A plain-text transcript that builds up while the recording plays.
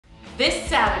This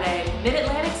Saturday,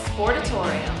 Mid-Atlantic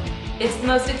Sportatorium. It's the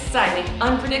most exciting,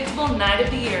 unpredictable night of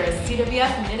the year as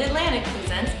CWF Mid-Atlantic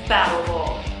presents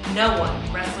Battlebowl. No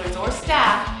one, wrestlers or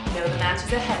staff, know the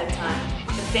matches ahead of time.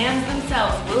 The fans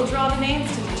themselves will draw the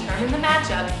names to determine the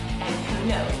matchup, and who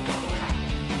knows what will happen.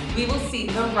 We will see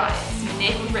the Riot's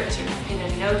Nick Richards in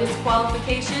a no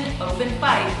disqualification open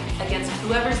fight against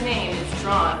whoever's name is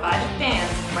drawn by the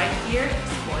fans right here at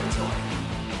Sportatorium.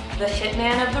 The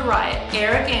hitman of the Riot,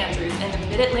 ARIC and the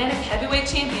Mid-Atlantic heavyweight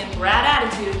champion Brad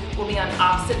Attitude will be on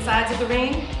opposite sides of the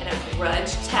ring in a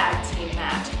Grudge tag team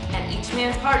match, and each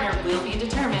man's partner will be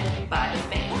determined by the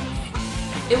fans.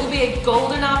 It will be a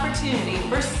golden opportunity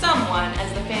for someone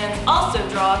as the fans also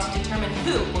draw to determine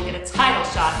who will get a title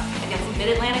shot against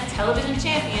Mid-Atlantic television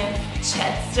champion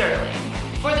Chet Sterling.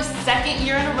 For the second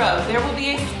year in a row, there will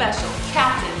be a special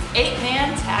Captain's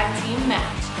 8-man tag team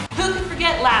match. Who could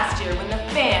forget last year when the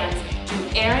fans drew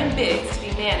Aaron Biggs to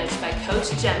be managed by Coach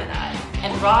Gemini,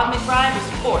 and Rob McBride was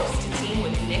forced to team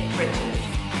with Nick Richards.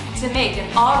 To make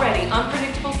an already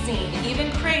unpredictable scene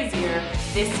even crazier,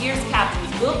 this year's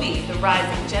captains will be the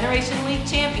rising Generation League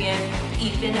champion,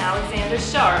 Ethan Alexander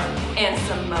Sharp, and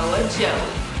Samoa Joe.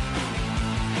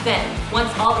 Then,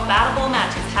 once all the Battlebowl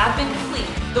matches have been complete,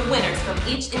 the winners from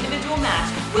each individual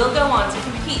match will go on to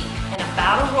compete in a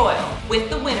battle royal, with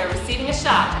the winner receiving a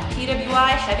shot at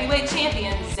PWI heavyweight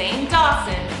champion Zane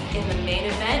Dawson in the main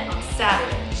event on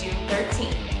Saturday, June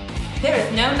 13th. There is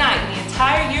no night in the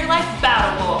entire year like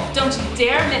Battlebowl. Don't you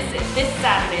dare miss it this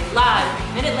Saturday live at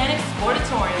the Mid-Atlantic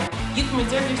Sportatorium. You can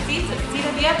reserve your seats at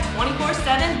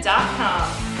CWF247.com.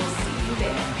 We'll see you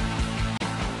there.